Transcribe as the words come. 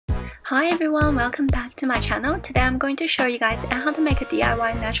Hi everyone, welcome back to my channel. Today I'm going to show you guys how to make a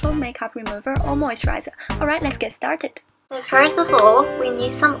DIY natural makeup remover or moisturizer. Alright, let's get started. So first of all, we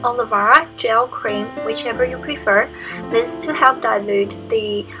need some aloe vera gel cream, whichever you prefer. This to help dilute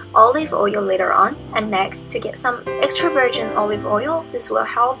the olive oil later on. And next, to get some extra virgin olive oil. This will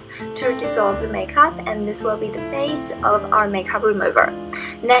help to dissolve the makeup, and this will be the base of our makeup remover.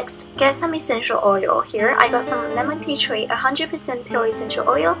 Next, get some essential oil. Here I got some lemon tea tree 100% pure essential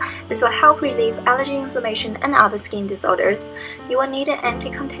oil. This will help relieve allergy, inflammation, and other skin disorders. You will need an empty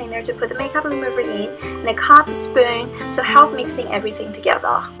container to put the makeup remover in, and a cup, spoon to help mixing everything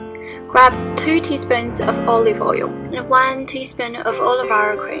together. Grab 2 teaspoons of olive oil and 1 teaspoon of aloe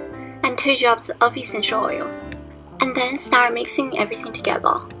vera cream and 2 drops of essential oil, and then start mixing everything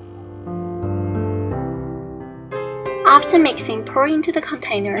together. After mixing, pour into the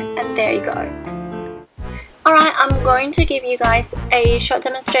container, and there you go. Alright, I'm going to give you guys a short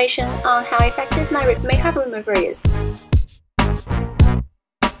demonstration on how effective my makeup remover is.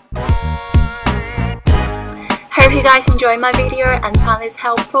 Hope you guys enjoyed my video and found this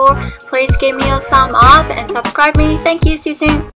helpful. Please give me a thumb up and subscribe me. Thank you, see you soon.